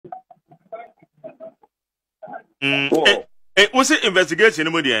What's the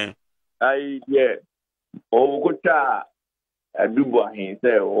investigation? Yeah. Oh, good. I do what he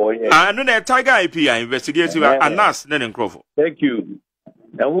said. Oh, yeah. I know that Tiger IP investigative Anas Nenin Crawford. Thank you.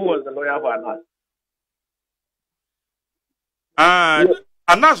 And who was the lawyer for Anas?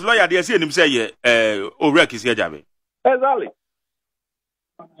 Anas lawyer, they see him say, Orek is here, Javi. Exactly.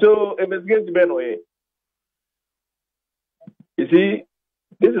 So, investigation Benway. You see,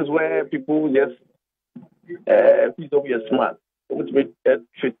 this is where people just piece of your smart, which makes a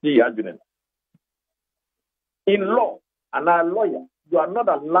tricky argument. In law, and a lawyer, you are not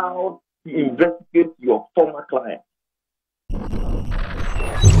allowed to investigate your former client.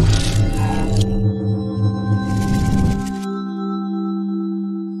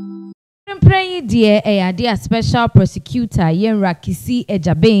 Dear special prosecutor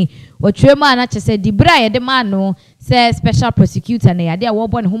Exp0sed what Trema na chese di bra de mano say special prosecutor na yade wo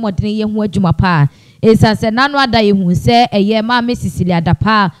bɔ ne homodene ye ho adwuma pa esa se nano ada ye hu se eye ma Cecilia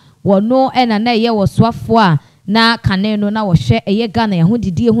Dapaah wo no na ye wo soafo a na kane no na wo hwe eye Ghana ye ho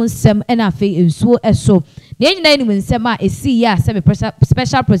didi ho nsɛm na afi ensuo eso na nyina nim nsɛm a esi ya se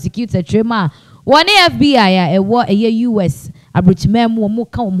special prosecutor Trema one FBI a ewo eye US abrochimam wo mo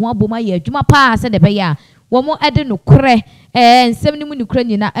ka wo aboma ye adwuma pa se de be ya wo mo ede no korɛ nsɛm ni mu ni kura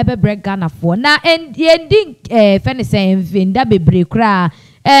nyina ebebre Ghana fo na ending fene se mvinda bebre kura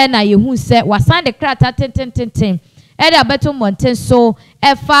na ye hu se wasan de krata tentententen ede abeto monten so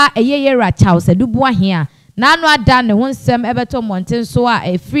efa eye Exp0sed dubu ahia na anu ada ne ho nsɛm ebeto monten so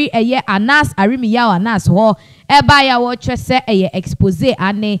a free eye Anas arimiya Anas ho eba ya wo twese eye expose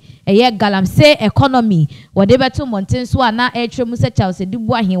ane eye galamsey economy wo de beto monten so na etwemu se Exp0sed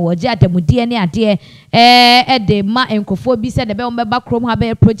dubu ahia wo je adamudie ne ade de ma enkofo bi se de be omba krom ha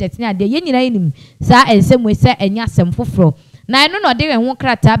be project ne ade ye nyina nim sa ensem we se enya sem foforo na eno no de ho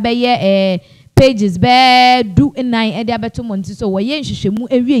krata be ye pages be do nine e de abeto monten so wo ye nhwehwemu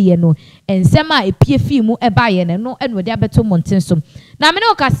ewieye no ensem a epie fi mu eba ye ne no eno de abeto monten so na me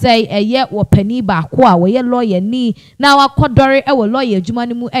no ka say eye wo pani ba ko a wo ye lawyer ni na wakodore e wo lawyer adwuma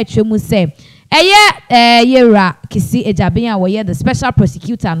ne mu atwemu say eye yera kisi ejaben a wo ye the special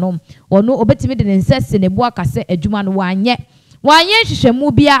prosecutor no ono obetimi de nsese ne bo aka say adwuma no wanye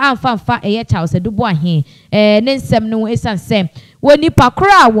hwehwemu bia amfa eye Exp0sed dubu ahe ne nsem no esanse woni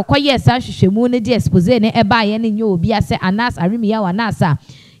pakora wo koye san hwehwemu ne di expose ne eba ye ne nye obi ase Anas arimiya Anas a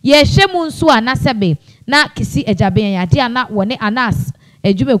ye hwemu nso anasebe na kisi ejaben ya dia na woni Anas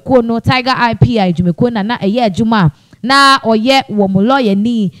edwumekuo no Tiger IP edwumekuo na eye adwuma na oye wo mo lawyer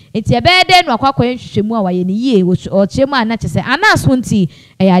ni enti ebede no akwakoye hwehwemu a waye ne yie o chema na chese Anas wonti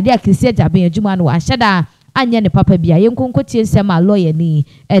ade a kisi ejaben adwuma no anhyeda anya ne papa bia ye nkonkotie nsem a lawyer ni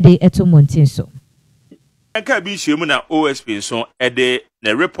ede eto monten so Eka bi hwemu na OSP so ede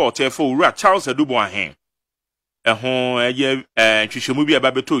na report for wura Exp0sed dubu ahe ho eye hwehwemu bi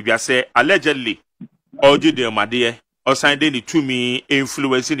aba beto odwa se allegedly oji de made osan de ni tumi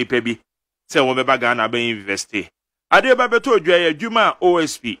influence ni pebi se wo beba Ghana ba investi ade ba beto odwa ye adwuma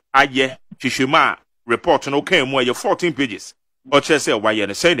OSP aye hwehwemu a report no kan mu aye 14 pages o che se wa ye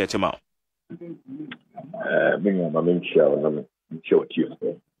ne say na tema Bring on my show, show it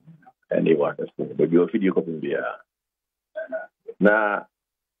you. Anyone, but your video copy there. Now,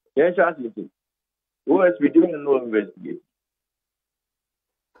 yes, OSP doing no investigation.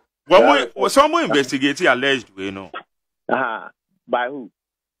 Was someone investigating alleged way, no? By who?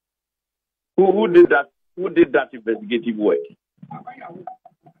 Who did that? Who did that investigative work?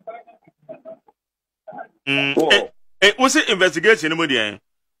 Was it investigation?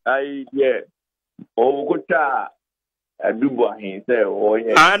 Yeah. Oh, good. I do what he said. Oh,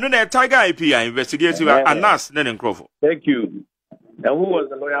 yeah. I know that Tiger IP investigative Anas Nenin Crawford. Thank you. And who was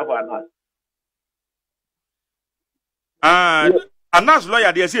the lawyer for Anas? Anas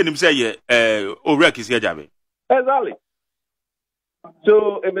lawyer, they see him say, Orek is here, Javi. Exactly.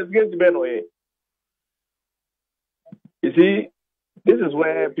 So, investigation Benway. You see, this is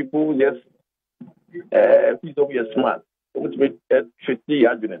where people just piece of your smart, which makes a tricky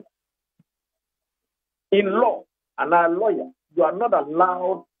argument. In law, and a lawyer, you are not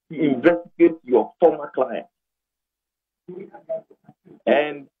allowed to investigate your former client.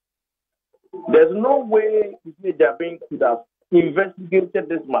 And there's no way Mr. Jabin could have investigated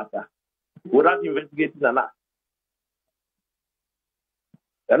this matter without investigating an act.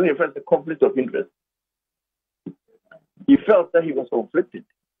 That refers to conflict of interest. He felt that he was conflicted.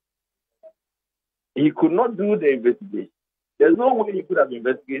 He could not do the investigation. There's no way he could have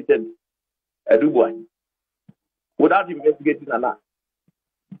investigated a Dubois without investigating an act.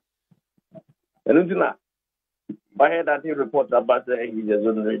 And I heard that he reported about he just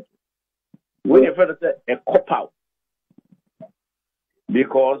wasn't ready. when you further say a cop out,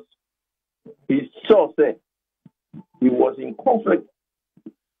 because he sure said he was in conflict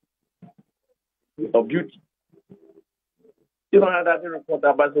of duty. You don't have that report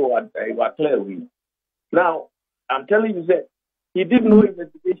about what clear with. Now, I'm telling you that he did no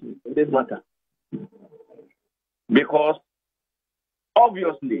investigation in this matter. Because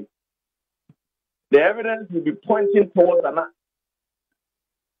obviously the evidence will be pointing towards an act.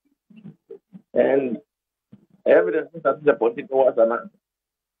 And evidence is pointing towards an act.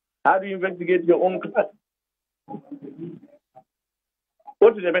 How do you investigate your own class?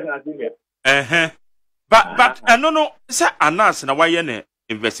 What is the better thing here? But no, sir, announce na why an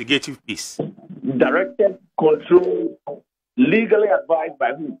investigative piece. Directed, controlled, legally advised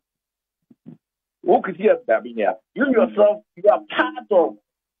by who? Who could hear that being here? You yourself, you are part of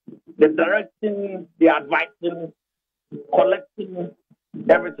the directing, the advising, collecting,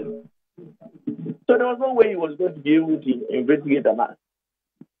 everything. So there was no way he was going to be able to investigate a man.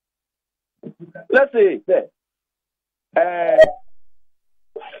 Let's say that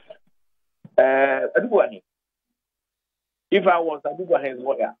if I was Adubuahen's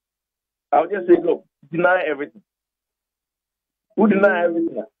lawyer, I would just say, look, deny everything. Who deny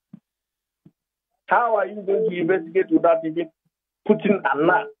everything? How are you going to investigate without even putting a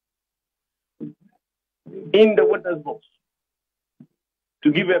knife in the witness box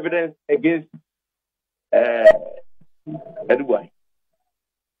to give evidence against Adubuahen?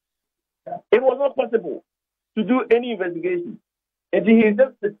 It was not possible to do any investigation. And he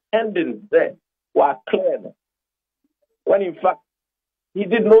just pretending that was clear, when in fact he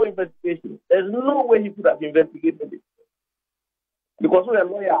did no investigation. There's no way he could have investigated it. Because we're a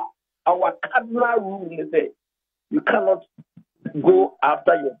lawyer, our cardinal rule is that you cannot go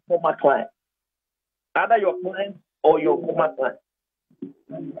after your former client, either your client or your former client.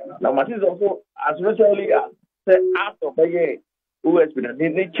 Now, Matis also, as recently as said after the year, OSP,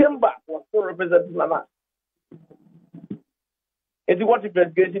 the chamber was still representing Lama. And what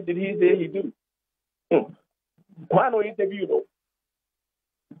investigation did he say he do? Why no interview though?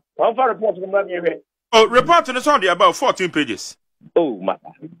 One for report from that year. Oh, report on the Sunday about 14 pages. Oh,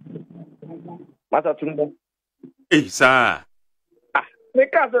 Mata Tundo. Hey, sir. The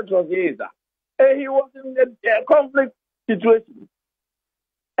castle was he was in a conflict situation,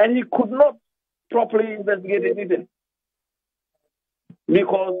 and he could not properly investigate anything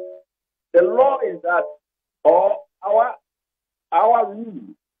because the law is that, or our rule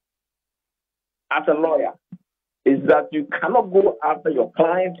as a lawyer is that you cannot go after your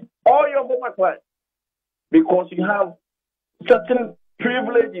client or your former client because you have certain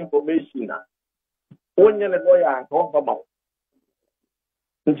privileged information when you're a lawyer and come out.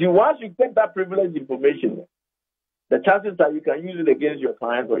 Until once you take that privileged information, the chances that you can use it against your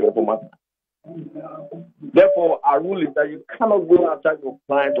client or your former client. Therefore, our rule is that you cannot go after your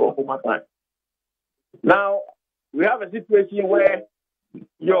client or former client. Now, we have a situation where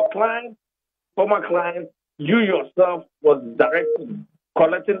your client, former client, you yourself was directing,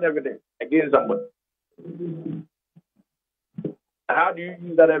 collecting evidence against somebody. How do you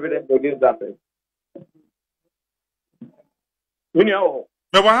use that evidence against that person? You know,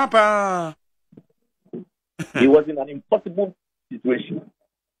 But what happened? he was in an impossible situation.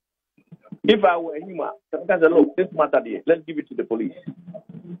 If I were him, I said, look, this matter there, let's give it to the police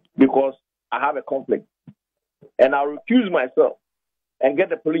because I have a conflict. And I'll recuse myself and get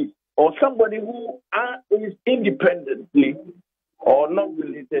the police or somebody who is independently or not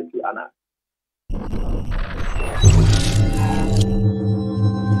related to Anna.